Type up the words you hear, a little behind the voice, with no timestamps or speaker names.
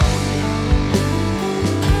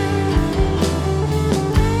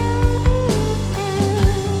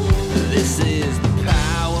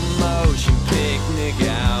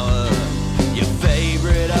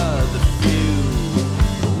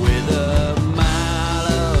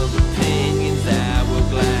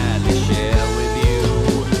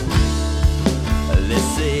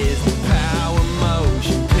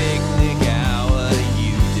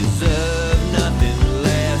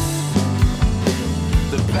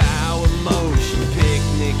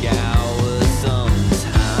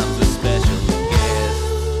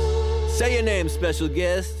am special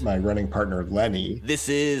guest, my running partner, Lenny. This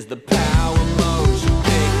is the Power Motion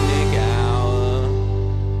Picnic Hour.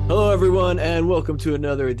 Hello, everyone, and welcome to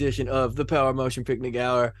another edition of the Power Motion Picnic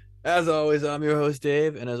Hour. As always, I'm your host,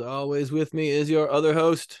 Dave, and as always, with me is your other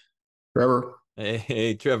host, Trevor.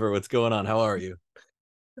 Hey, Trevor, what's going on? How are you?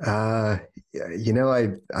 I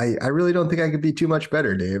really don't think I could be too much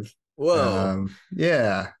better, Dave. Whoa.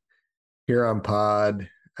 Here on pod,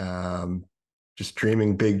 just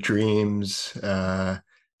dreaming big dreams,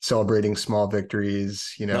 celebrating small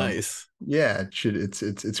victories, Nice. Yeah,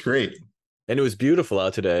 it's great. And it was beautiful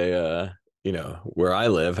out today, where I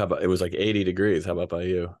live. How about, it was like 80 degrees. How about by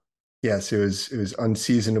you? Yes, it was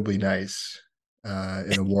unseasonably nice,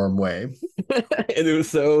 in a warm way. And it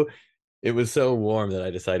was so warm that I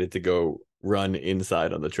decided to go run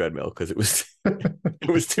inside on the treadmill because it was it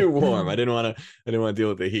was too warm. I didn't want to deal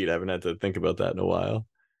with the heat. I haven't had to think about that in a while.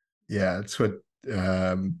 Yeah, it's what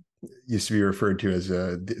used to be referred to as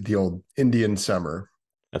the old Indian summer.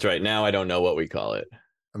 That's right. Now I don't know what we call it.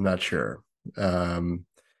 I'm not sure, but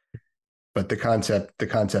the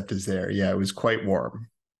concept is there. Yeah, it was quite warm.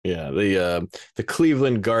 Yeah, the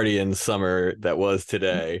Cleveland Guardians summer that was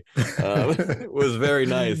today was very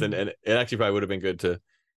nice, and it actually probably would have been good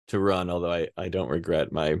to run. Although I don't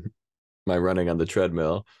regret my running on the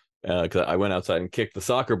treadmill because I went outside and kicked the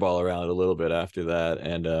soccer ball around a little bit after that,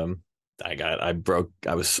 and I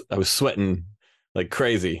was sweating like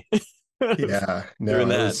crazy. Yeah, no, doing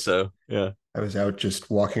that. So yeah, I was out just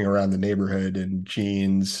walking around the neighborhood in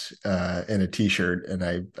jeans and a t-shirt, and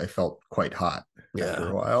I felt quite hot. After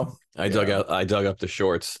a while. I dug up the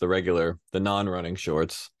shorts, the non-running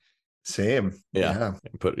shorts. Same. Yeah.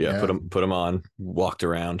 Put them on, walked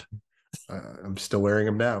around. I'm still wearing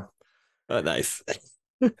them now. Oh, nice.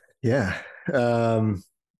 Yeah.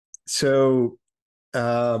 So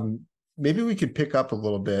maybe we could pick up a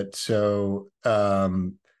little bit. So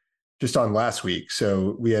just on last week.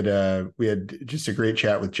 So we had just a great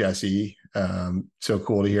chat with Jesse. So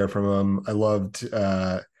cool to hear from him. I loved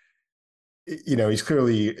he's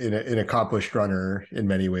clearly an accomplished runner in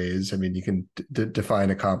many ways. I mean, you can define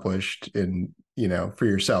accomplished in, for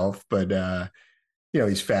yourself, but,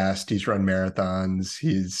 he's fast. He's run marathons.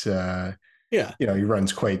 He's, he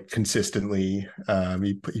runs quite consistently.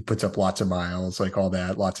 He puts up lots of miles, like all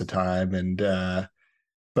that, lots of time. And,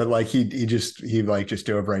 but like, he just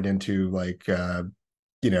dove right into like,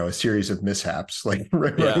 a series of mishaps, like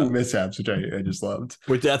running mishaps, which I just loved.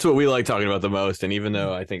 Which that's what we like talking about the most. And even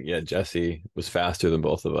though I think, Jesse was faster than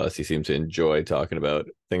both of us, he seemed to enjoy talking about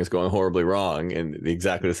things going horribly wrong in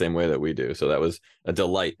exactly the same way that we do. So that was a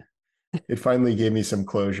delight. It finally gave me some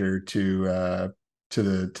closure to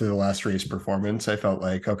the last race performance. I felt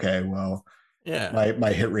like, okay, well,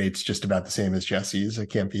 my hit rate's just about the same as Jesse's. I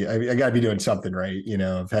gotta be doing something right.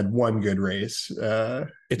 I've had one good race.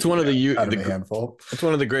 It's one of the handful. It's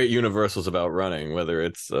one of the great universals about running, whether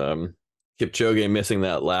it's Kipchoge missing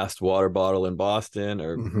that last water bottle in Boston,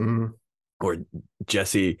 or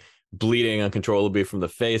Jesse bleeding uncontrollably from the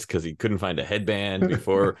face because he couldn't find a headband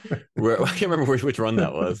before. I can't remember which run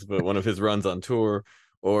that was, but one of his runs on tour.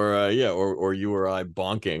 Or you or I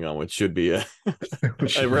bonking on what should be a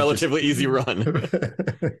relatively easy run.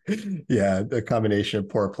 Yeah, the combination of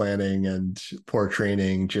poor planning and poor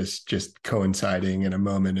training just coinciding in a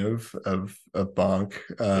moment of bonk.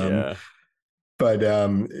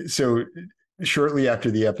 But so shortly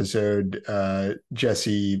after the episode,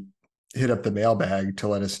 Jesse hit up the mailbag to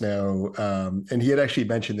let us know, and he had actually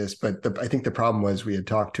mentioned this, but I think the problem was we had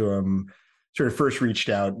talked to him, sort of first reached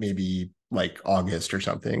out maybe like August or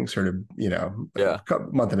something, sort of, a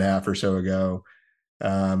month and a half or so ago.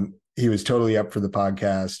 He was totally up for the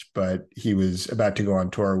podcast, but he was about to go on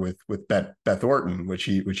tour with Beth Orton, which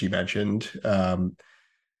he mentioned.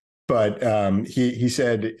 But he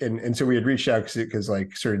said, and so we had reached out because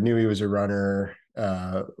like sort of knew he was a runner,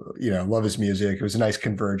 love his music. It was a nice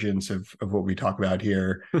convergence of what we talk about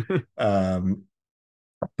here.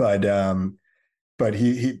 But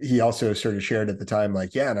he also sort of shared at the time,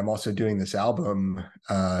 like, and I'm also doing this album,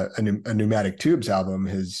 a Pneumatic Tubes album,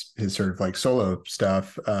 his sort of like solo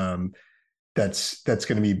stuff, that's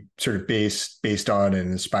going to be sort of based on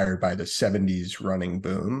and inspired by the 70s running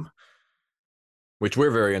boom. Which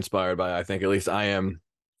we're very inspired by, I think. At least I am,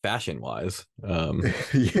 fashion-wise. I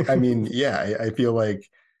mean, I feel like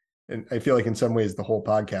in some ways the whole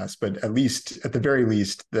podcast, but at the very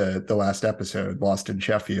least, the last episode, Lost in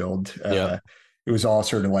Sheffield, it was all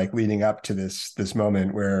sort of like leading up to this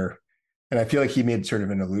moment where, and I feel like he made sort of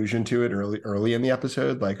an allusion to it early in the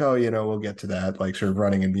episode, like, we'll get to that, like sort of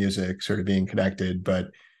running and music sort of being connected, but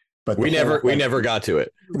we never got to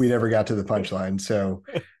it. We never got to the punchline. So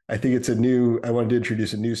I think it's I wanted to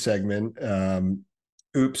introduce a new segment.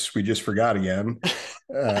 Oops, we just forgot again.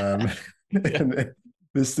 Um, and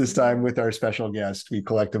this time with our special guest, we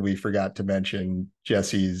collectively forgot to mention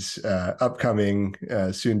Jesse's upcoming,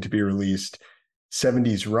 soon to be released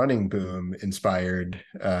 70s running boom inspired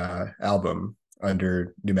album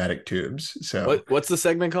under Pneumatic Tubes. So What's the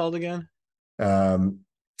segment called again?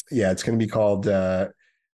 Yeah, it's going to be called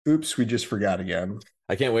Oops, We Just Forgot Again.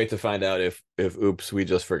 I can't wait to find out if Oops, We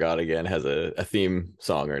Just Forgot Again has a theme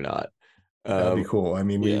song or not. That'd be cool. I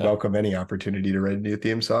mean, we Yeah. welcome any opportunity to write a new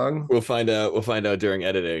theme song. We'll find out. We'll find out during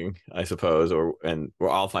editing, I suppose, or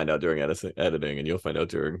I'll find out during editing, and you'll find out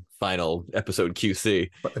during final episode QC.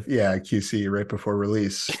 Yeah, QC right before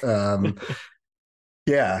release.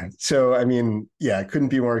 Yeah. So I mean, yeah, I couldn't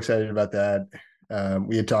be more excited about that.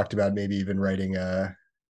 We had talked about maybe even writing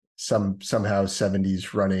somehow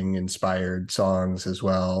 70s running inspired songs as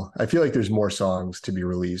well. I feel like there's more songs to be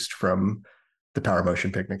released from the Power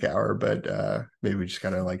Motion Picnic Hour, but maybe we just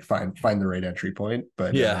gotta like find the right entry point.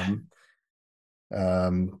 But yeah,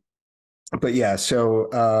 but yeah, so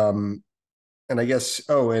and I guess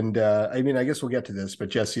I mean I guess we'll get to this, but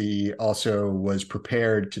Jesse also was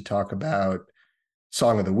prepared to talk about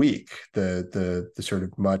Song of the Week, the sort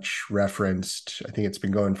of much referenced, I think it's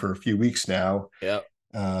been going for a few weeks now. yeah.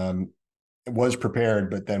 It was prepared,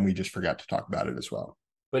 but then we just forgot to talk about it as well.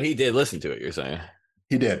 But he did listen to it. You're saying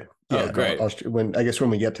he did. Oh, yeah, great. No, when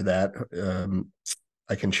we get to that,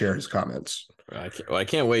 I can share his comments. I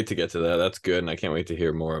can't wait to get to that. That's good, and I can't wait to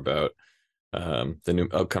hear more about the new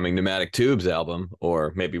upcoming Pneumatic Tubes album.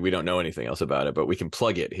 Or maybe we don't know anything else about it, but we can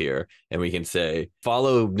plug it here and we can say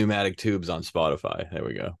follow Pneumatic Tubes on Spotify. There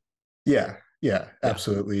we go. Yeah,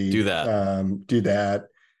 absolutely. Do that. Do that.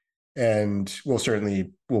 And we'll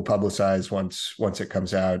publicize once it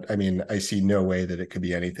comes out. I mean, I see no way that it could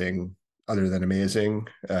be anything other than amazing.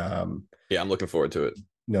 Yeah, I'm looking forward to it.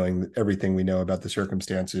 Knowing everything we know about the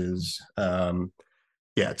circumstances. Yeah,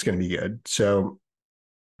 it's going to be good. So,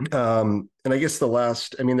 and I guess there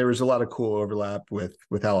was a lot of cool overlap with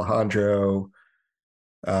Alejandro,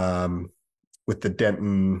 with the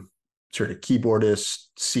Denton sort of keyboardist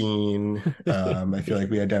scene. I feel like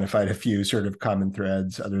we identified a few sort of common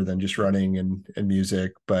threads other than just running and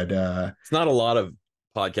music, but it's not a lot of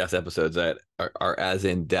podcast episodes that are as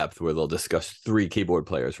in depth where they'll discuss 3 keyboard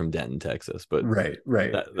players from Denton, Texas. But right.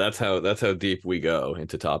 That's how deep we go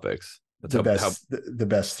into topics. That's the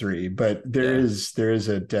best 3. But there is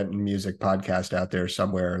a Denton music podcast out there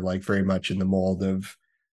somewhere, like very much in the mold of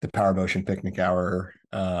the Power Motion Picnic Hour.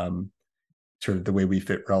 Sort of the way we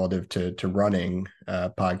fit relative to running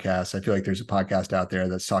podcasts. I feel like there's a podcast out there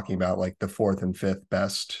that's talking about like the 4th and 5th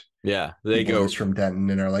best. Yeah, they go from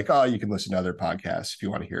Denton and are like, oh, you can listen to other podcasts if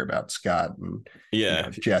you want to hear about Scott and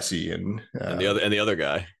Jesse and the other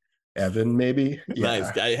guy, Evan, maybe. Yeah.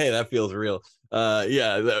 Nice guy. Hey, that feels real.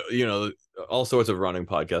 All sorts of running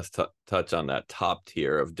podcasts touch on that top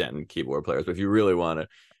tier of Denton keyboard players. But if you really want to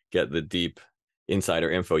get the deep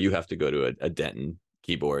insider info, you have to go to a Denton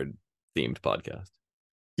keyboard themed podcast.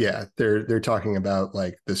 Yeah, they're talking about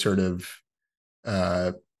like the sort of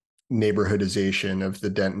neighborhoodization of the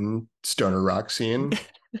Denton stoner rock scene.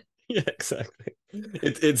 Yeah, exactly.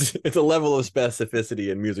 It's a level of specificity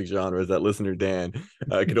in music genres that listener Dan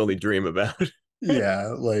could only dream about.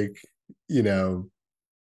 Yeah, like,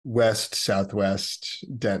 West Southwest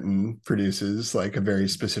Denton produces like a very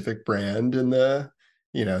specific brand, and the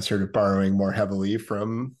sort of borrowing more heavily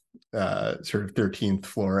from sort of 13th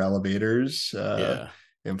floor elevators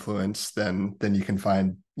influence than you can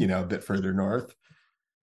find a bit further north.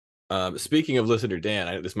 Speaking of listener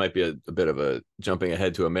Dan, this might be a bit of a jumping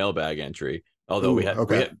ahead to a mailbag entry. Although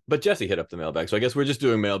but Jesse hit up the mailbag, so I guess we're just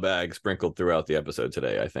doing mailbag sprinkled throughout the episode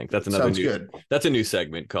today. I think that's good. That's a new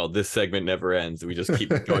segment called "This Segment Never Ends." We just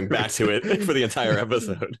keep going back to it for the entire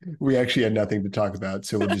episode. We actually had nothing to talk about,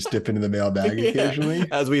 so we'll just dip into the mailbag occasionally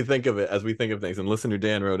as we think of things. And listener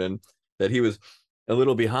Dan wrote in that he was a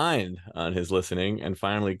little behind on his listening and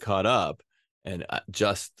finally caught up. And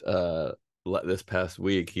just this past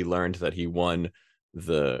week, he learned that he won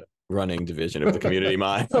the running division of the community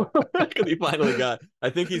mile because he finally got. I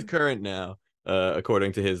think he's current now,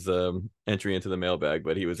 according to his entry into the mailbag.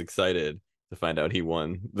 But he was excited to find out he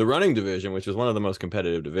won the running division, which is one of the most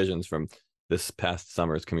competitive divisions from this past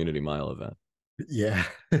summer's community mile event. Yeah,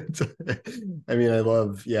 I mean, I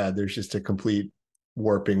love. Yeah, there's just a complete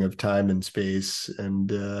warping of time and space, and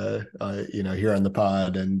here on the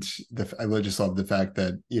pod, and I just love the fact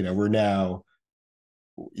that we're now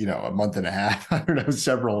a month and a half. I don't know,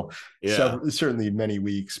 several, certainly many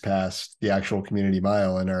weeks past the actual community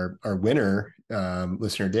mile. And our winner,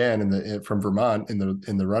 listener Dan from Vermont in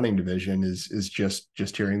the running division is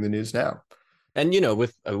just hearing the news now. And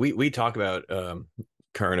with we talk about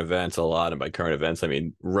current events a lot, and by current events I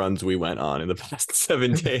mean runs we went on in the past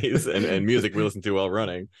 7 days, and music we listened to while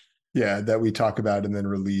running. Yeah, that we talk about and then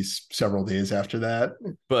release several days after that.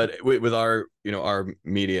 But with our our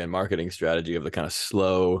media and marketing strategy of the kind of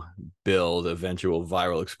slow build eventual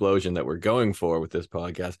viral explosion that we're going for with this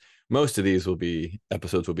podcast, most of these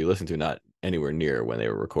episodes will be listened to not anywhere near when they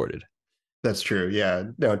were recorded. That's true. Yeah.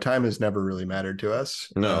 No, time has never really mattered to us.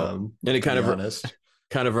 No. And it kind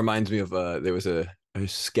of reminds me of there was a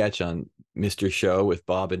sketch on Mr. Show with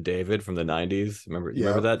Bob and David from the 90s.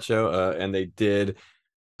 Remember that show? And they did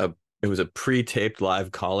it was a pre-taped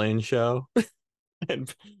live call-in show.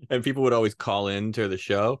 and people would always call in to the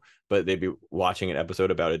show, but they'd be watching an episode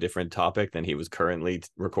about a different topic than he was currently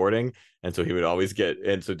recording. And so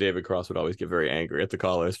so David Cross would always get very angry at the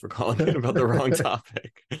callers for calling in about the wrong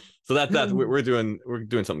topic. So that's we're doing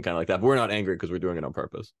something kind of like that, but we're not angry because we're doing it on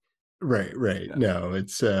purpose. Right. Yeah. No,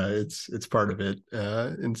 it's part of it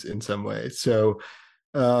in some way. So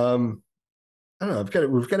I don't know.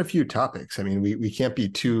 We've got a few topics. I mean, we can't be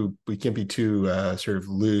too sort of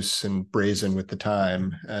loose and brazen with the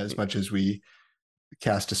time as much as we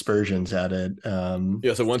cast aspersions at it.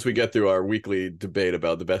 So once we get through our weekly debate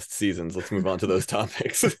about the best seasons, let's move on to those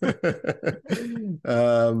topics. What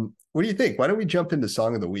do you think? Why don't we jump into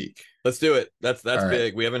Song of the Week? Let's do it. That's big.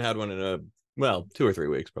 Right. We haven't had one in 2 or 3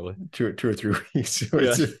 weeks, probably. 2 or 3 weeks. So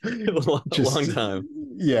it's a long time.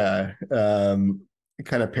 Yeah. It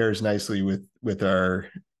kind of pairs nicely with our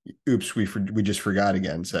 "Oops, we just forgot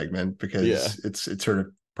again" segment, because it's sort of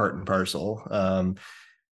part and parcel.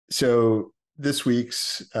 So this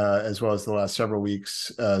week's, as well as the last several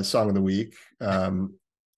weeks, Song of the Week,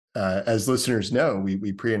 as listeners know,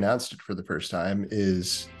 we pre-announced it for the first time,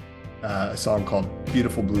 is a song called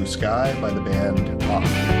 "Beautiful Blue Sky" by the band Off.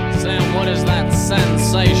 Sam, what is that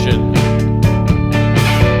sensation?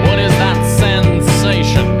 What is that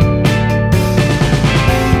sensation?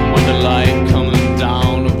 The light coming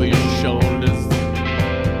down over your shoulders.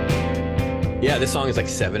 Yeah, this song is like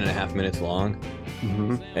 7.5 minutes long.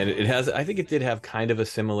 Mm-hmm. And I think it did have kind of a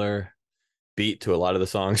similar beat to a lot of the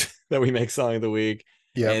songs that we make Song of the Week.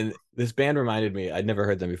 Yeah. And this band reminded me, I'd never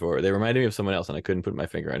heard them before. They reminded me of someone else, and I couldn't put my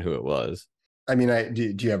finger on who it was. I mean,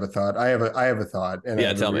 do you have a thought? I have a thought. And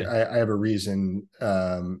tell me. I have a reason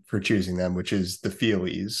for choosing them, which is the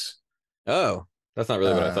Feelies. Oh. That's not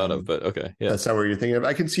really what I thought of, but okay. Yeah. That's not what you're thinking of.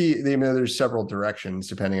 I can see there's several directions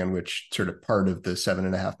depending on which sort of part of the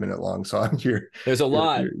 7.5 minute long song there's a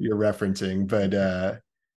lot you're referencing.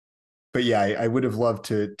 But yeah, I would have loved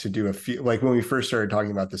to do a few, like when we first started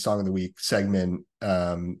talking about the Song of the Week segment,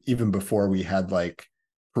 even before we had like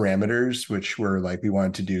parameters, which were like, we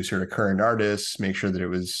wanted to do sort of current artists, make sure that it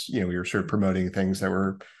was, we were sort of promoting things that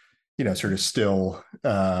were, sort of still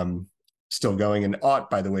going. And Ott,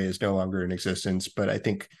 by the way, is no longer in existence, but I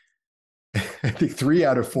think 3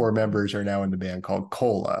 out of 4 members are now in the band called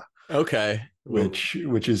Cola. Okay. Which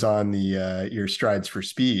is on the Your Strides for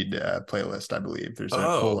Speed playlist, I believe. There's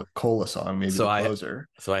a Cola song, maybe the closer.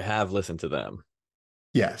 So I have listened to them.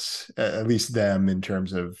 Yes, at least them in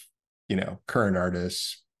terms of, current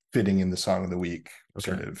artists fitting in the Song of the Week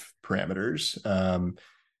sort of parameters.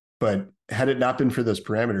 But had it not been for those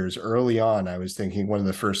parameters, early on, I was thinking one of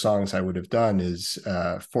the first songs I would have done is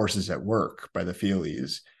Forces at Work by the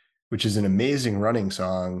Feelies, which is an amazing running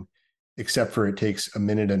song, except for it takes 1.5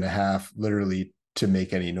 minutes literally to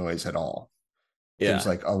make any noise at all. Yeah. There's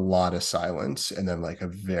like a lot of silence and then like a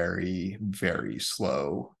very, very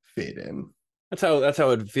slow fade in. That's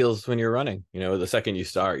how it feels when you're running. The second you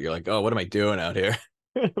start, you're like, oh, what am I doing out here?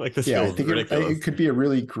 Like this feels ridiculous. It could be a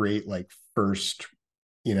really great like first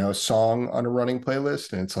song on a running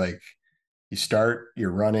playlist, and it's like you start,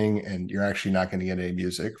 you're running, and you're actually not going to get any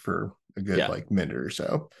music for a good like minute or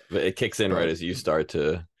so. But it kicks in right as you start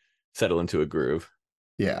to settle into a groove.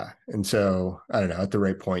 Yeah, and so I don't know, at the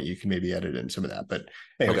right point you can maybe edit in some of that. But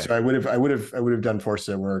anyway, so I would have done Forces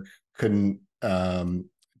at Work. Couldn't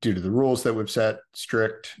due to the rules that we've set,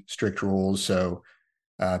 strict rules. So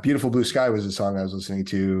Beautiful Blue Sky was a song I was listening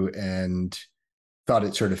to and thought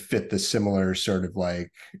it sort of fit the similar sort of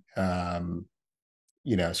like vibe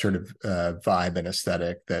and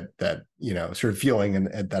aesthetic that sort of feeling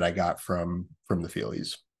and that I got from the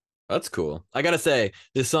Feelies. That's cool. I gotta say,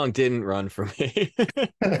 this song didn't run for me.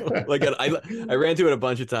 Like I ran to it a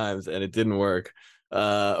bunch of times and it didn't work.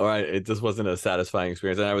 It just wasn't a satisfying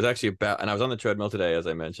experience. And I was actually and I was on the treadmill today, as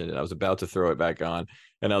I mentioned, and I was about to throw it back on,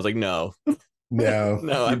 and I was like, no, No,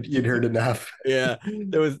 no, you'd heard enough. yeah.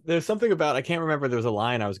 There's something about, I can't remember. There was a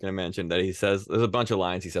line I was going to mention that he says. There's a bunch of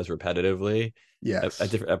lines he says repetitively Yes.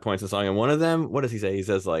 at points in the song, and one of them, what does he say? He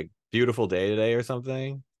says like "beautiful day today" or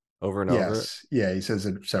something over and over. Yes. Yeah, he says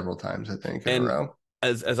it several times, I think, in a And row.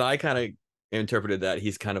 as I kind of interpreted that,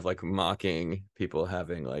 he's kind of like mocking people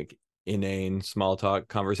having like inane small talk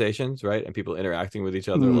conversations, right? And people interacting with each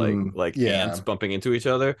other like ants Yeah. bumping into each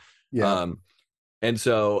other. Yeah. Um, and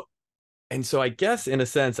so I guess in a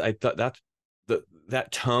sense, I thought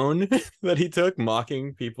that tone that he took,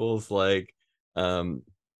 mocking people's like,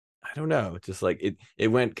 I don't know, just like it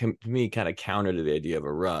went to me kind of counter to the idea of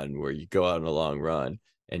a run where you go out on a long run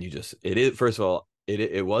and you just, it is, first of all,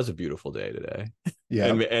 it was a beautiful day today, Yeah.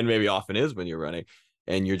 and maybe often is when you're running,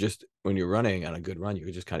 and you're just, when you're running on a good run, you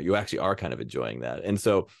just kind of, you actually are kind of enjoying that, and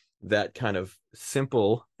so that kind of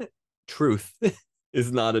simple truth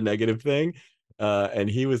is not a negative thing, and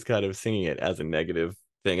he was kind of singing it as a negative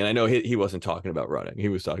thing, and I know he wasn't talking about running, he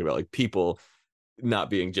was talking about like people not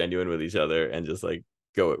being genuine with each other and just like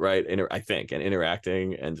go right, I think, and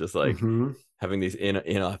interacting and just like Hmm. having these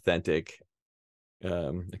inauthentic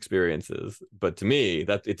experiences. But to me,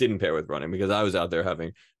 that it didn't pair with running, because I was out there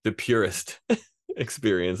having the purest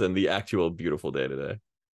experience and the actual beautiful day today.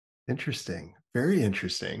 Interesting. Very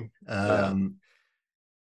interesting. Yeah.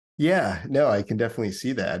 Yeah, no, I can definitely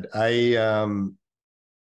see that.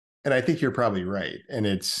 And I think you're probably right. And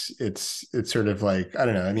it's sort of like, I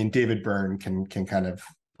don't know. I mean, David Byrne can kind of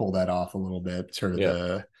pull that off a little bit, sort of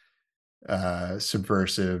Yeah. the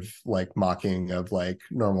subversive like mocking of like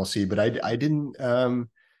normalcy, but I didn't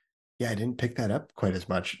yeah, I didn't pick that up quite as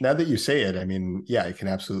much. Now that you say it, I mean, yeah, I can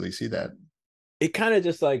absolutely see that. It kind of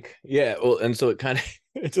just like, yeah, well, and so it kind of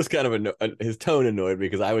it just kind of his tone annoyed me,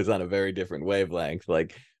 because I was on a very different wavelength,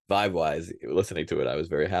 like vibe wise. Listening to it, I was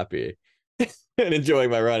very happy and enjoying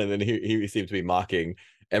my run, and then he seemed to be mocking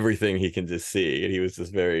everything he can just see, and he was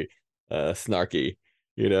just very snarky,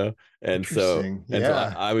 you know. And so Interesting. I,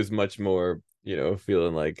 Yeah. I was much more,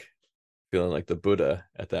 feeling like the Buddha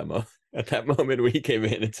at that moment at that moment when he came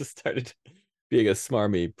in and just started being a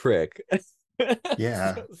smarmy prick.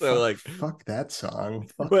 Yeah. So Fuck like, fuck that song.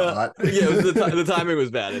 Fuck well, Hot. yeah, it was the timing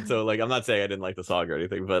was bad, and so like I'm not saying I didn't like the song or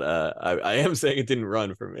anything, but I am saying it didn't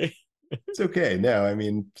run for me. It's okay. No, I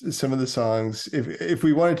mean, some of the songs, if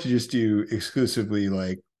we wanted to just do exclusively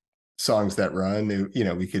like songs that run,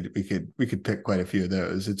 we could pick quite a few of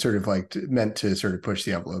those. It's sort of like meant to sort of push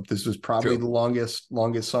the envelope. This was probably True. the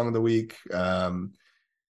longest song of the week.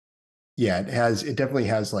 Yeah, it definitely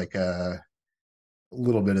has like a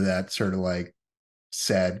little bit of that sort of like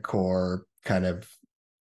sad core kind of,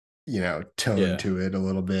 tone Yeah. to it a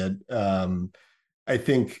little bit. I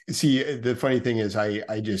think, see, the funny thing is I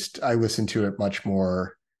listen to it much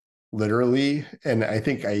more literally, and I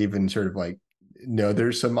think I even sort of like know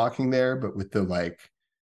there's some mocking there, but with the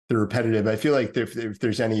repetitive, I feel like if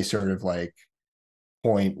there's any sort of like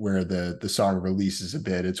point where the song releases a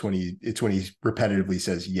bit, it's when he repetitively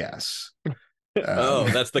says yes. um Oh,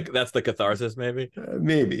 that's the catharsis, maybe.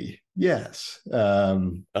 Maybe yes.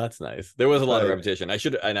 That's nice. There was a lot of But repetition.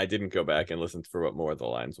 I didn't go back and listen for what more of the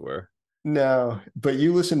lines were. no, but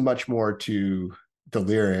you listen much more to the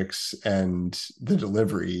lyrics and the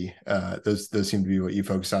delivery. Those seem to be what you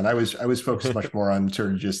focus on. I was focused much more on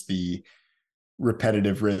sort of just the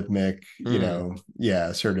repetitive rhythmic, Mm,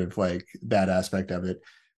 yeah, sort of like that aspect of it.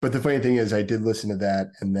 But the funny thing is I did listen to that,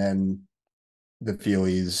 and then the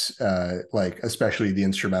Feelies, like especially the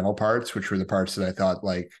instrumental parts, which were the parts that I thought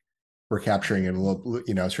like were capturing it a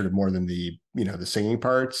little, sort of more than the singing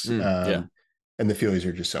parts. yeah. And the Feelies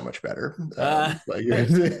are just so much better. Like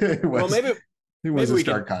it Well, was it was maybe a we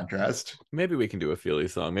can stark contrast. maybe we can do a Feely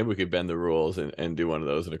song. Maybe we could bend the rules and do one of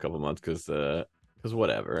those in a couple months, because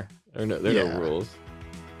whatever. There are no Yeah, rules.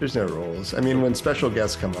 there's no rules. I mean, when special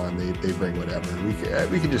guests come on, they bring whatever.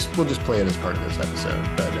 We'll just play it as part of this episode.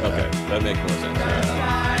 But Okay, that makes more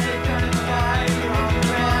sense.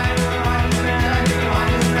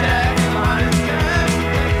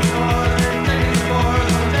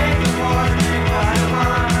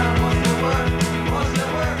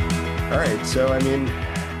 all right, so I mean,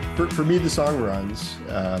 for me, the song runs.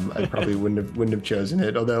 I probably wouldn't have chosen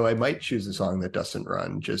it, although I might choose a song that doesn't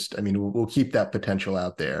run. Just, I mean, we'll keep that potential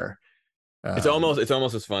out there. It's Um,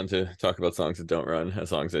 almost as fun to talk about songs that don't run as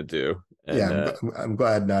songs that do. yeah, And I'm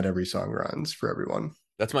glad not every song runs for everyone.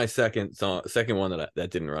 that's my second one that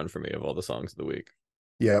didn't run for me of all the songs of the week.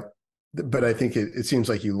 Yep. but I think it seems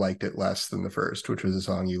like you liked it less than the first, which was a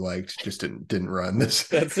song you liked, just didn't run. This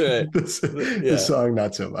That's right. this Yeah. song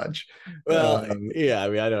not so much. Well, yeah. I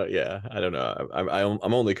mean, I don't. Yeah, I don't know.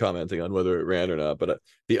 I'm only commenting on whether it ran or not. But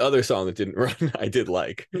the other song that didn't run, I did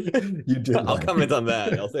like. You did I'll like. comment on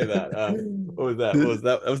that. I'll say that. What was that? What was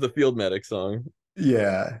that? That was the Field Medic song.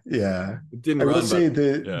 Yeah. It didn't I will run, but say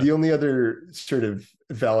the yeah, the only other sort of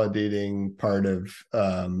validating part of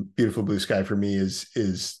Beautiful Blue Sky for me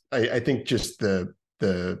is I think just the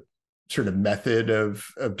sort of method of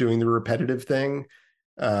doing the repetitive thing.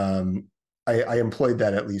 Um, I employed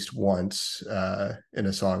that at least once in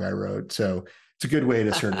a song I wrote. So it's a good way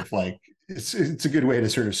to sort of like it's a good way to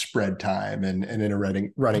sort of spread time and in a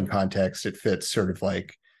running context, it fits sort of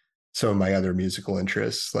like some of my other musical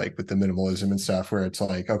interests, like with the minimalism and stuff, where it's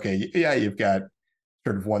like, okay, yeah, you've got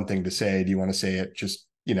sort of one thing to say. Do you want to say it just,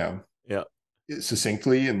 yeah.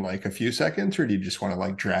 succinctly in like a few seconds, or do you just want to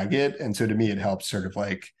like drag it? And so to me, it helps sort of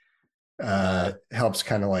like helps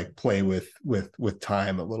kind of like play with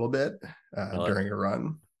time a little bit I like during a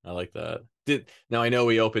run. I like that. Now I know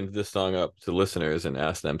we opened this song up to listeners and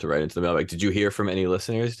asked them to write into the mailbag. Did you hear from any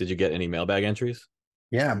listeners? Did you get any mailbag entries?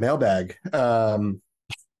 Yeah, mailbag.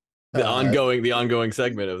 The ongoing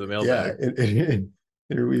segment of the Yeah, mailbag.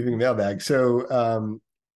 interweaving mailbag. So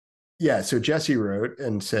yeah, so Jesse wrote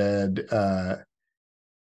and said that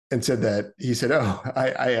he said, "Oh,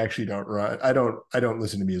 I actually don't run. I don't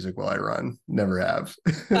listen to music while I run. Never have."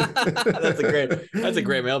 That's a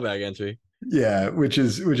great mailbag entry. Yeah, which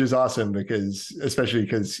is awesome because especially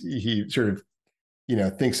because he sort of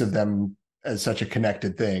thinks of them as such a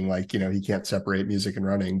connected thing. Like he can't separate music and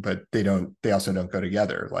running, but they also don't go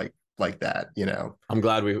together like that. I'm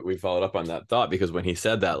glad we followed up on that thought, because when he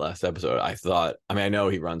said that last episode, I thought, I mean, I know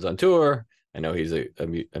he runs on tour. I know he's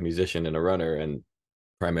a musician and a runner, and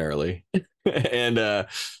primarily, and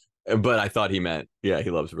but I thought he meant, yeah, he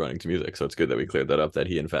loves running to music. So it's good that we cleared that up, that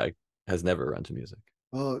he in fact has never run to music.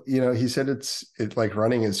 Well, he said it's like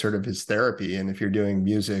running is sort of his therapy, and if you're doing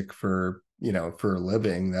music for a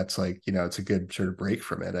living, that's like it's a good sort of break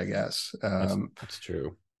from it, I guess. That's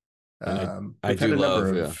true. And I We've had do a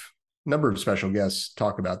love, yeah. number of special guests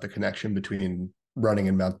talk about the connection between running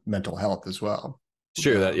and mental health as well. It's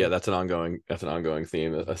true that, yeah, that's an ongoing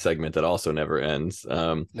theme, a segment that also never ends.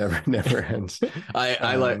 Never ends.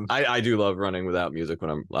 I do love running without music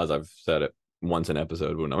when I'm, as I've said it once an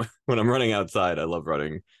episode, when I'm running outside, I love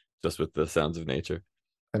running just with the sounds of nature.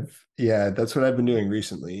 Yeah, that's what I've been doing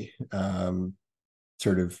recently.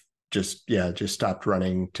 Sort of just stopped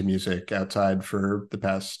running to music outside for the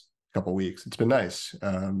past couple weeks. It's been nice.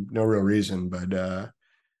 No real reason, but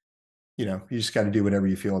you just got to do whatever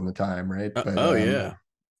you feel in the time, right? Oh yeah.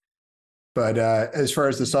 But as far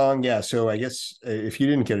as the song, yeah. So I guess if you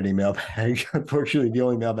didn't get any mailbag, unfortunately, the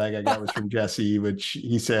only mailbag I got was from Jesse, which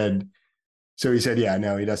he said. So he said, yeah,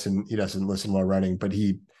 no, he doesn't listen while running, but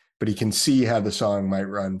he can see how the song might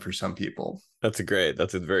run for some people. That's a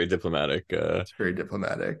very diplomatic. It's very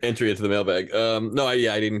diplomatic entry into the mailbag. No,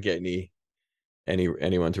 I didn't get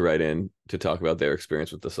anyone to write in to talk about their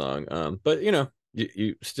experience with the song. But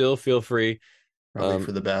you still feel free. Probably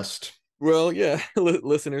for the best. Well, yeah,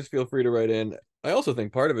 listeners feel free to write in. I also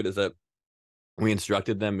think part of it is that we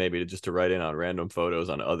instructed them maybe to write in on random photos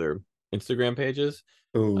on other Instagram pages.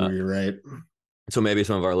 Oh, you're right. So maybe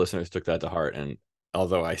some of our listeners took that to heart, and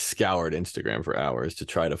although I scoured Instagram for hours to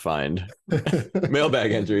try to find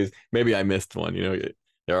mailbag entries, maybe I missed one.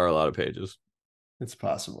 There are a lot of pages. It's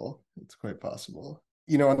possible. It's quite possible.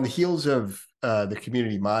 On the heels of the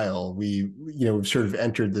community mile, we've sort of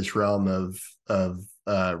entered this realm of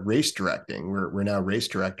race directing. We're now race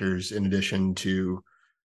directors in addition to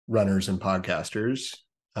runners and podcasters.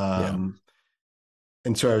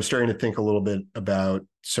 And so I was starting to think a little bit about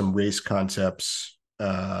some race concepts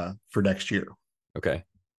for next year. Okay.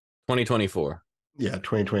 2024. Yeah,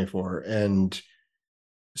 2024. And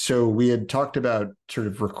so we had talked about sort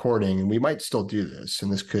of recording, and we might still do this.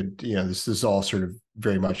 And this could, this is all sort of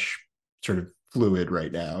very much sort of fluid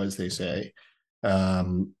right now, as they say.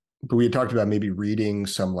 But we had talked about maybe reading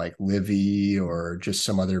some like Livy or just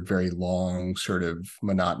some other very long sort of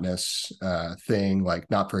monotonous thing,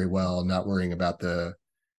 like not very well, not worrying about the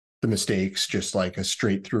mistakes, just like a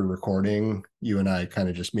straight through recording. You and I kind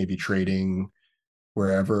of just maybe trading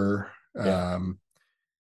wherever. Yeah.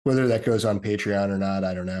 Whether that goes on Patreon or not,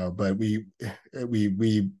 I don't know. But we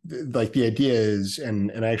like the idea is,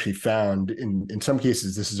 and I actually found in some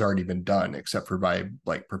cases this has already been done, except for by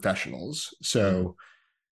like professionals. So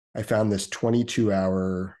I found this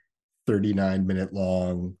 22-hour, 39-minute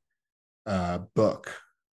long book,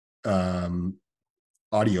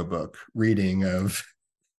 audiobook reading of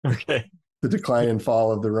Okay. The Decline and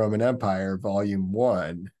Fall of the Roman Empire, Volume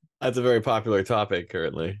 1. That's a very popular topic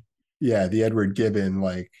currently. Yeah, the Edward Gibbon,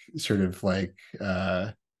 like sort of like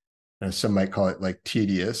some might call it like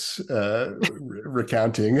tedious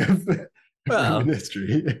recounting of Roman Well,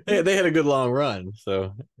 history. they had a good long run, so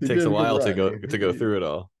it They takes did a a good while run. to go through it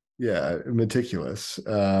all. Yeah, meticulous.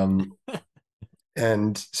 And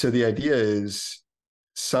so the idea is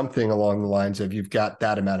something along the lines of you've got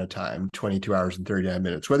that amount of time, 22 hours and 39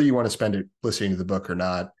 minutes. Whether you want to spend it listening to the book or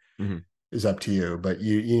not is up to you, but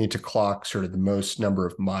you need to clock sort of the most number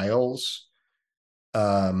of miles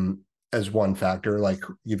as one factor. Like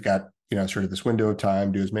you've got, sort of this window of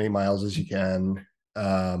time, do as many miles as you can.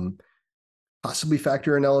 Possibly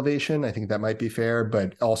factor in elevation. I think that might be fair,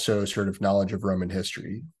 but also sort of knowledge of Roman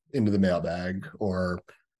history into the mailbag, or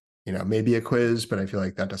maybe a quiz, but I feel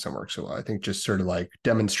like that doesn't work so well. I think just sort of like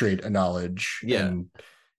demonstrate a knowledge, and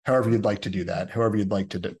however you'd like to do that, however you'd like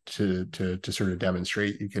to sort of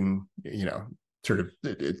demonstrate, you can, sort of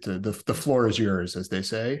the floor is yours, as they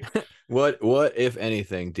say. What if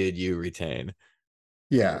anything did you retain?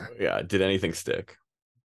 Yeah. Did anything stick?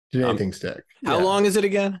 Did anything stick? How long is it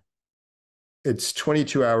again? It's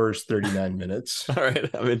 22 hours 39 minutes. All right,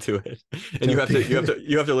 I'm into it. And you have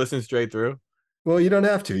to listen straight through. Well, you don't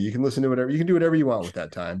have to. You can listen to whatever. You can do whatever you want with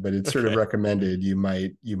that time, but it's sort of recommended. You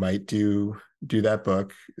might do that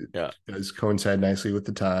book. It does coincide nicely with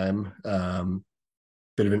the time.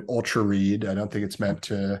 Bit of an ultra read. I don't think it's meant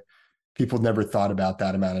to. People never thought about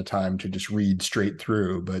that amount of time to just read straight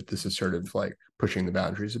through, but this is sort of like pushing the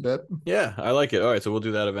boundaries a bit. Yeah, I like it. All right, so we'll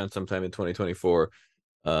do that event sometime in 2024.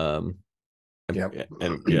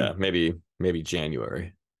 Maybe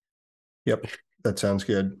January. Yep, that sounds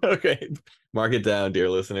good. Okay, mark it down, dear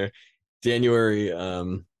listener. January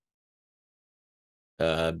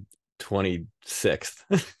 26th.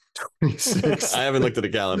 26th. I haven't looked at the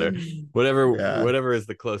calendar. Whatever is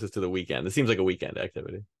the closest to the weekend. It seems like a weekend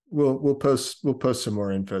activity. We'll post some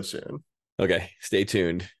more info soon. Okay, stay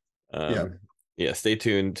tuned. Stay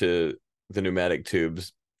tuned to the Pneumatic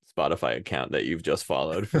Tubes Spotify account that you've just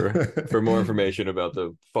followed for more information about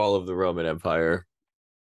the fall of the Roman Empire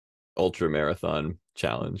ultra marathon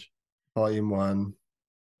challenge. Volume 1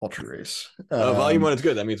 ultra race. Volume 1 is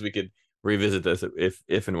good. That means we could revisit this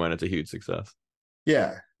if and when it's a huge success.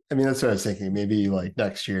 Yeah. I mean, that's what I was thinking. Maybe like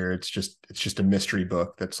next year, it's just a mystery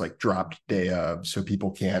book that's like dropped day of, so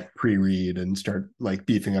people can't pre-read and start like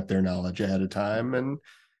beefing up their knowledge ahead of time. And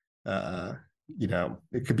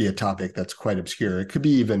it could be a topic that's quite obscure. It could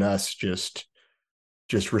be even us just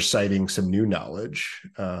reciting some new knowledge,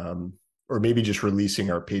 or maybe just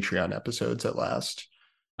releasing our Patreon episodes at last.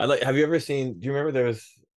 Have you ever seen? Do you remember there was?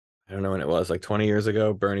 I don't know when it was, like 20 years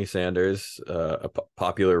ago. Bernie Sanders, a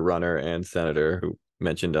popular runner and senator who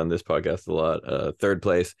mentioned on this podcast a lot, third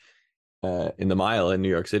place in the mile in New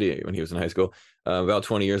York City when he was in high school. About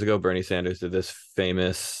 20 years ago, Bernie Sanders did this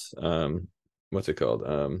famous, what's it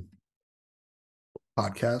called?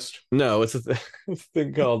 Podcast? No, it's a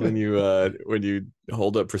thing called when you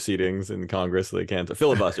hold up proceedings in Congress so they can't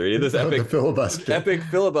filibuster. He did this epic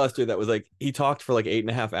filibuster that was like he talked for like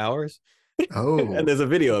 8.5 hours. Oh, and there's a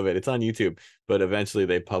video of it. It's on YouTube, but eventually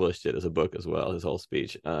they published it as a book as well, his whole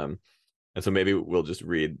speech. And so maybe we'll just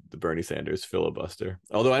read the Bernie Sanders filibuster.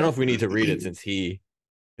 Although I don't know if we need to read it since he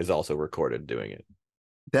is also recorded doing it.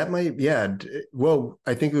 That might, yeah. Well,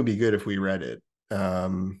 I think it would be good if we read it.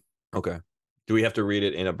 Okay. Do we have to read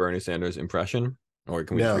it in a Bernie Sanders impression, or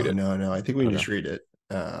can we just read it? No. I think we can just read it.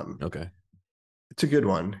 Okay. It's a good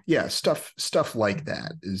one. Yeah, stuff like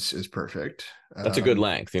that is perfect. That's a good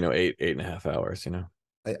length, 8.5 hours,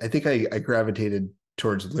 I think I gravitated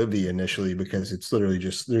towards Livy initially because it's literally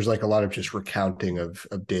just there's like a lot of just recounting of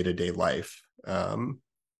day-to-day life.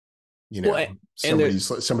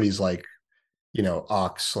 Somebody's like,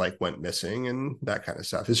 ox like went missing and that kind of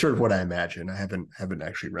stuff. It's sort of what I imagine. I haven't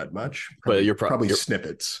actually read much, but you're probably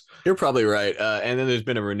snippets. You're probably right. And then there's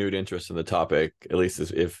been a renewed interest in the topic, at least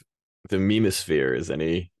if the memosphere is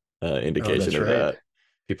any indication of that.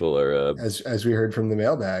 People are as we heard from the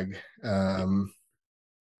mailbag.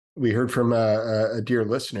 We heard from a dear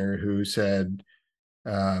listener who said,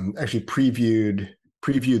 actually previewed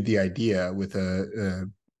the idea with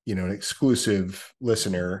an exclusive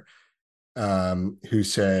listener who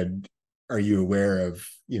said, "Are you aware of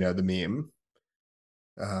the meme?"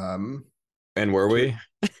 And were we?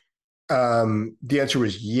 The answer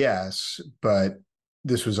was yes, but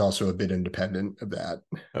this was also a bit independent of that.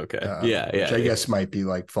 Okay. Which I guess might be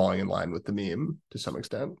like falling in line with the meme to some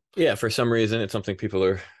extent. Yeah, for some reason, it's something people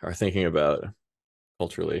are thinking about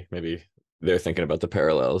culturally. Maybe they're thinking about the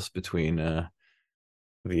parallels between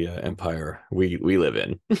empire we live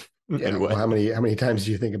in. Yeah. And Well, what? how many times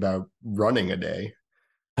do you think about running a day?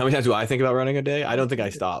 How many times do I think about running a day? I don't think I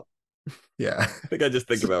stop. Yeah. I think I just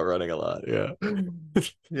think about running a lot. Yeah.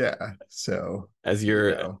 Yeah. So, As you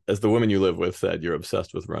you're know, as the woman you live with said, you're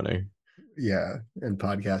obsessed with running. yeah. And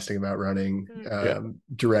podcasting about running, Yeah.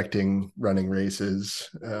 directing running races,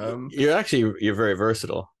 You're very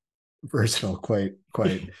versatile. versatile, quite,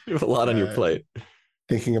 You have a lot on your uh, plate.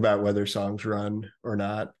 thinking about whether songs run or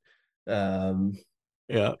not. Um,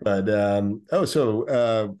 Yeah. but oh,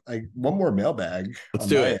 so one more mailbag Let's on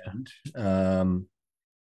do my it. end.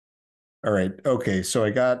 All right. Okay. So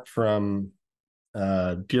I got from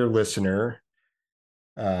dear listener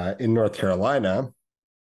in North Carolina.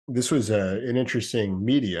 This was an interesting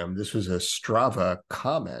medium. This was a Strava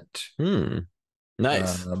comment,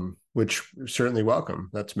 Nice. which certainly welcome.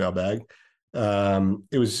 That's mailbag.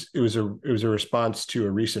 It was a response to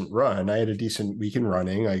a recent run. I had a decent week in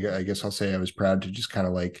running. I guess I'll say I was proud to just kind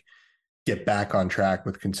of like get back on track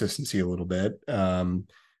with consistency a little bit.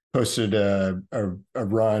 Posted a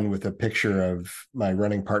run with a picture of my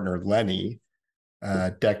running partner Lenny,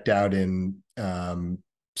 decked out in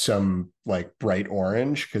some like bright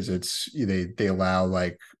orange because they allow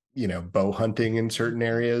like bow hunting in certain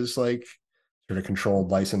areas, like sort of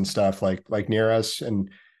controlled license stuff like near us, and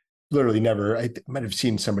literally never. I might have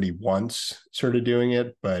seen somebody once sort of doing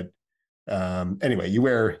it, but anyway, you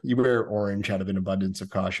wear orange out of an abundance of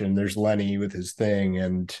caution. There's Lenny with his thing,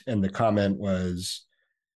 and the comment was,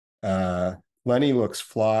 uh, Lenny looks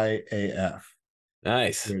fly AF,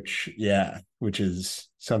 Nice. which is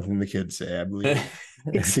something the kids say, I believe.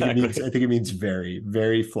 Exactly. I think it means very,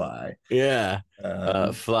 very fly. Yeah.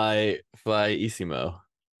 Um, Flyissimo.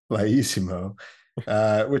 Flyissimo,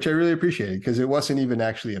 which I really appreciated because it wasn't even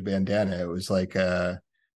actually a bandana. It was like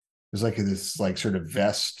this like sort of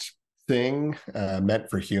vest thing meant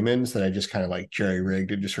for humans that I just kind of like jerry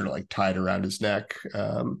rigged and just sort of like tied around his neck.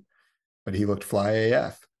 But he looked fly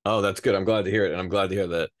AF. Oh, that's good. I'm glad to hear it. And I'm glad to hear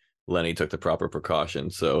that Lenny took the proper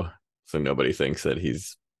precautions so nobody thinks that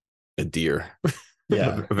he's a deer. Yeah,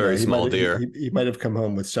 A yeah. very He might small have, deer. he might have come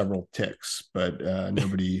home with several ticks, but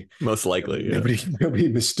nobody Most likely, yeah. nobody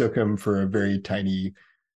mistook him for a very tiny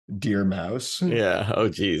deer mouse. Yeah. Oh,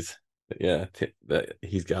 geez. Yeah. That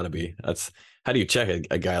he's got to be. That's how do you check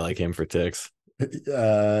a guy like him for ticks?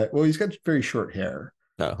 Well, he's got very short hair,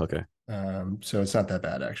 Oh, okay. so it's not that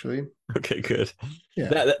bad actually. Okay, good.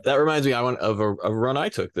 Yeah. That reminds me, I want of a run I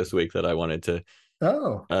took this week that I wanted to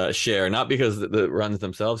Oh, share, not because the runs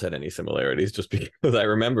themselves had any similarities, just because I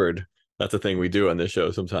remembered that's a thing we do on this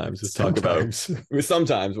show sometimes is talk about. sometimes. I mean,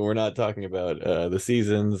 sometimes when we're not talking about the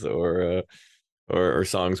seasons or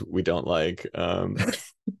songs we don't like,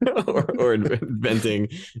 or inventing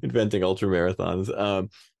ultra marathons.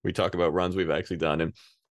 We talk about runs we've actually done,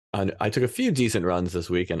 and I took a few decent runs this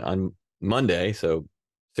week, and on Monday, so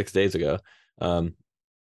 6 days ago,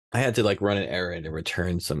 I had to like run an errand and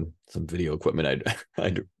return some video equipment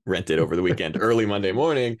I'd rented over the weekend early Monday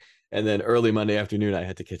morning, and then early Monday afternoon I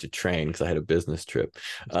had to catch a train because I had a business trip,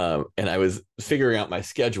 and I was figuring out my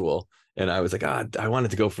schedule, and I was like, I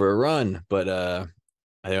wanted to go for a run, but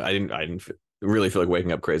I didn't really feel like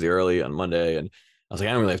waking up crazy early on Monday, and I was like,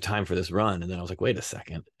 I don't really have time for this run, and then I was like, wait a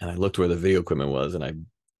second, and I looked where the video equipment was, and I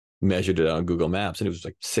measured it on Google Maps, and it was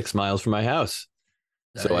like 6 miles from my house.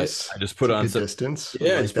 So Nice. I just It's put a on good some, distance. We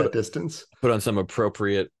yeah, I like just that distance. put on some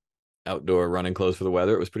appropriate outdoor running clothes for the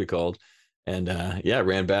weather. It was pretty cold, and yeah,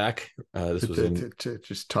 ran back. This was in To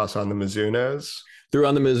just toss on the Mizunos. threw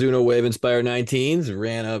on the Mizuno Wave Inspire 19s,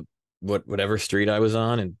 ran up whatever street I was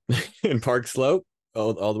on in in Park Slope,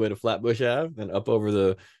 all the way to Flatbush Ave, then up over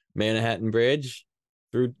the Manhattan Bridge,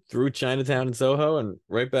 through Chinatown and Soho, and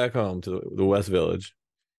right back home to the West Village.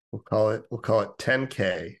 We'll call it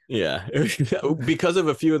 10K. Yeah, because of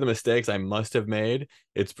a few of the mistakes I must have made,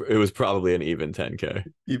 it was probably an even 10K.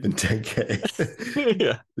 Even 10K.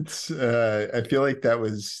 Yeah. It's I feel like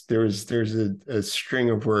there's a string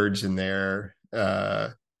of words in there,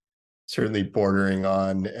 certainly bordering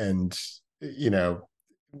on, and you know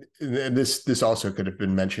and this also could have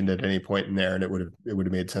been mentioned at any point in there and it would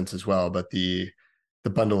have made sense as well, but the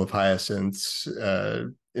bundle of hyacinths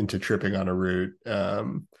into tripping on a route,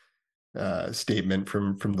 statement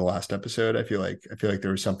from the last episode. I feel like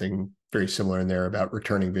there was something very similar in there about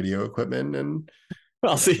returning video equipment and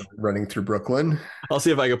I'll see. running through Brooklyn. I'll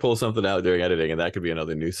see if I can pull something out during editing, and that could be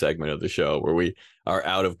another new segment of the show where we are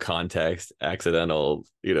out of context, accidental,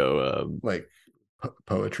 Like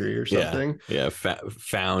poetry or yeah, something. yeah,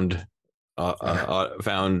 found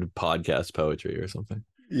podcast poetry or something.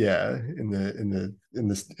 Yeah, in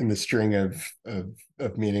the string of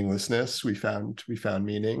meaninglessness, we found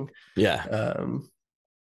meaning. Yeah.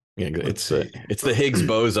 Yeah, Let's see. it's the Higgs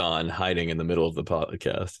boson hiding in the middle of the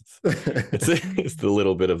podcast. It's the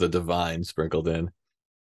little bit of the divine sprinkled in.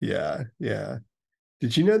 Yeah, yeah.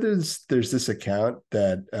 Did you know there's this account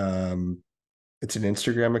that it's an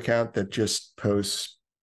Instagram account that just posts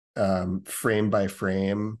frame by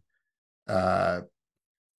frame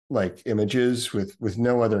like images with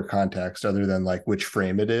no other context other than like which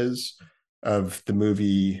frame it is of the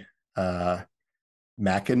movie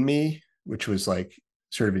Mac and Me, which was like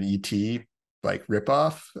sort of an ET like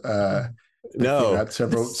ripoff that came No. out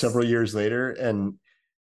several years later. And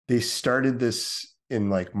they started this in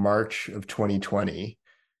like March of 2020,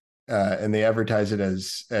 and they advertise it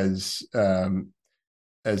as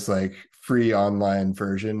like free online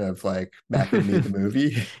version of like Mac and Me the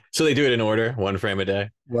movie. So they do it in order, one frame a day.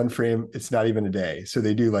 One frame, it's not even a day. So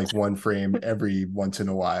they do like one frame every once in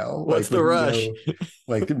a while. What's like, the rush?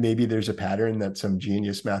 Like maybe there's a pattern that some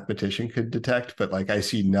genius mathematician could detect, but like I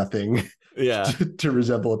see nothing to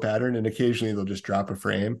resemble a pattern. And occasionally they'll just drop a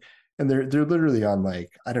frame. And they're literally on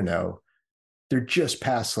like, I don't know, they're just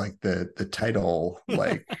past like the title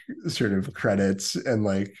like sort of credits, and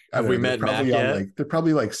like have we met Mac yet? Like they're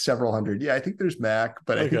probably like several hundred. Yeah, I think there's Mac,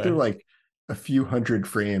 but I think they're like a few hundred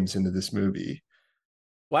frames into this movie.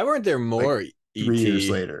 Why weren't there more like 3 years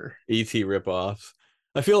later ET ripoffs?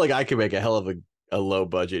 I feel like I could make a hell of a low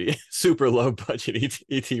budget, super low budget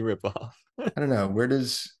ET ripoff. I don't know, where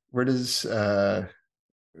does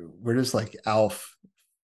like Alf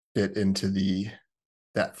fit into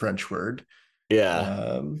that French word?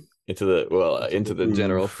 Yeah, into the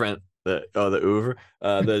general friend, the oeuvre,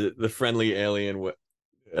 the friendly alien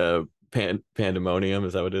pandemonium,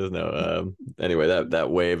 is that what it is? No, anyway, that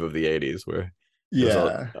wave of the 80s where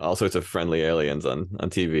all sorts of friendly aliens on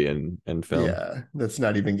TV and film. Yeah, that's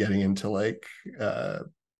not even getting into like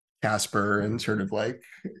Casper and sort of like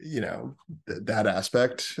that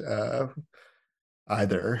aspect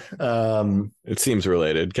either. It seems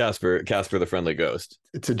related. Casper the Friendly Ghost.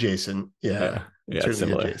 It's adjacent. Yeah, certainly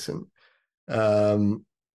similar. Adjacent.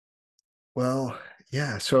 Well,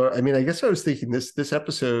 yeah. So I mean, I guess I was thinking this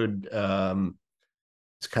episode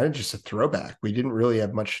it's kind of just a throwback. We didn't really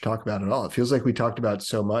have much to talk about at all. It feels like we talked about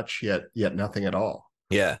so much, yet nothing at all.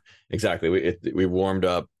 Yeah, exactly. We warmed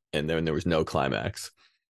up, and then there was no climax.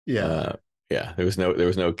 Yeah, there was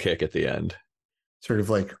no kick at the end. Sort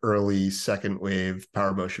of like early second wave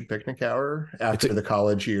Power Motion Picnic Hour after the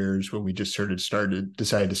college years when we just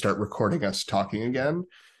decided to start recording us talking again.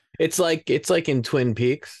 It's like in Twin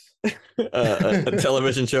Peaks, a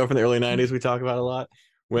television show from the early 90s we talk about a lot.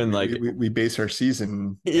 When like we base our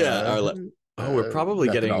season we're probably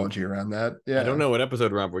methodology around that. Yeah, I don't know what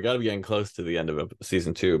episode we're on, but we got to be getting close to the end of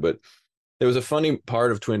season 2. But there was a funny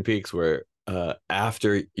part of Twin Peaks where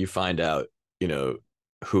after you find out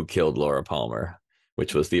who killed Laura Palmer,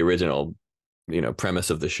 which was the original premise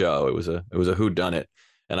of the show, it was a whodunit,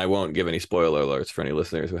 and I won't give any spoiler alerts for any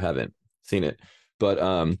listeners who haven't seen it, but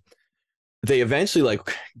they eventually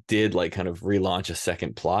like did like kind of relaunch a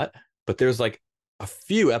second plot, but there's like a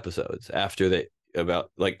few episodes after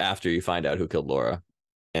you find out who killed Laura,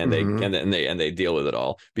 and they deal with it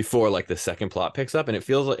all before like the second plot picks up, and it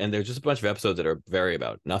feels like, and there's just a bunch of episodes that are very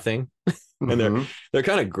about nothing. And they're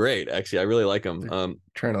kind of great, actually. I really like them.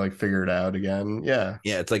 Trying to like figure it out again. Yeah,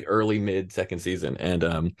 it's like early mid second season, and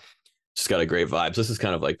just got a great vibe. So this is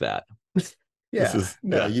kind of like that.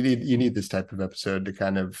 You need this type of episode to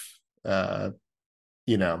kind of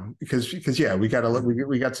because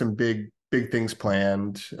we got some big things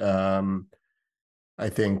planned. I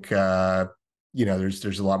think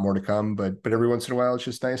there's a lot more to come, but every once in a while it's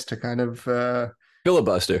just nice to kind of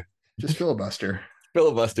filibuster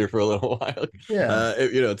for a little while. Yeah,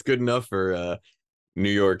 it's good enough for New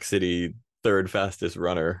York City third fastest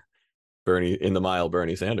runner Bernie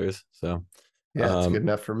Sanders. So it's good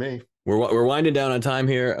enough for me. We're winding down on time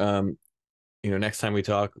here. Next time we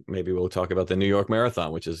talk, maybe we'll talk about the New York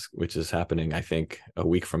Marathon, which is happening, I think, a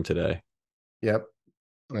week from today. Yep.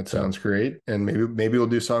 That sounds great. And maybe we'll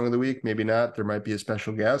do Song of the Week. Maybe not. There might be a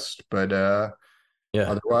special guest, but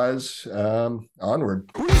otherwise, onward.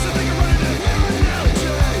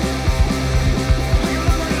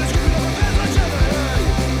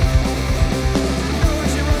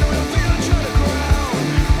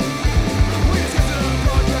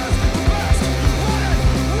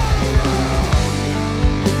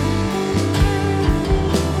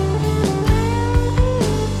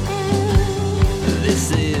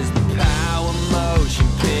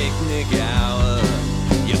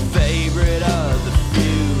 Your favorite of the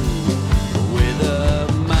few with a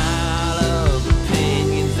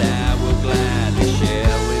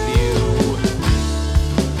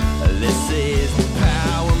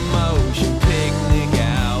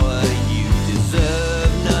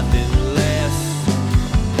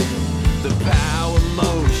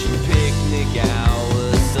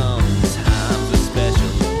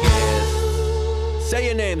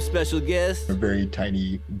special guest. A very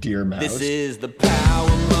tiny deer mouse. This is the Power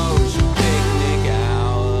Motion Picnic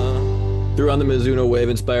Hour. Threw on the Mizuno Wave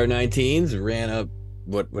Inspire 19s, ran up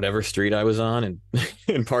whatever street I was on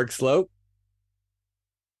in Park Slope.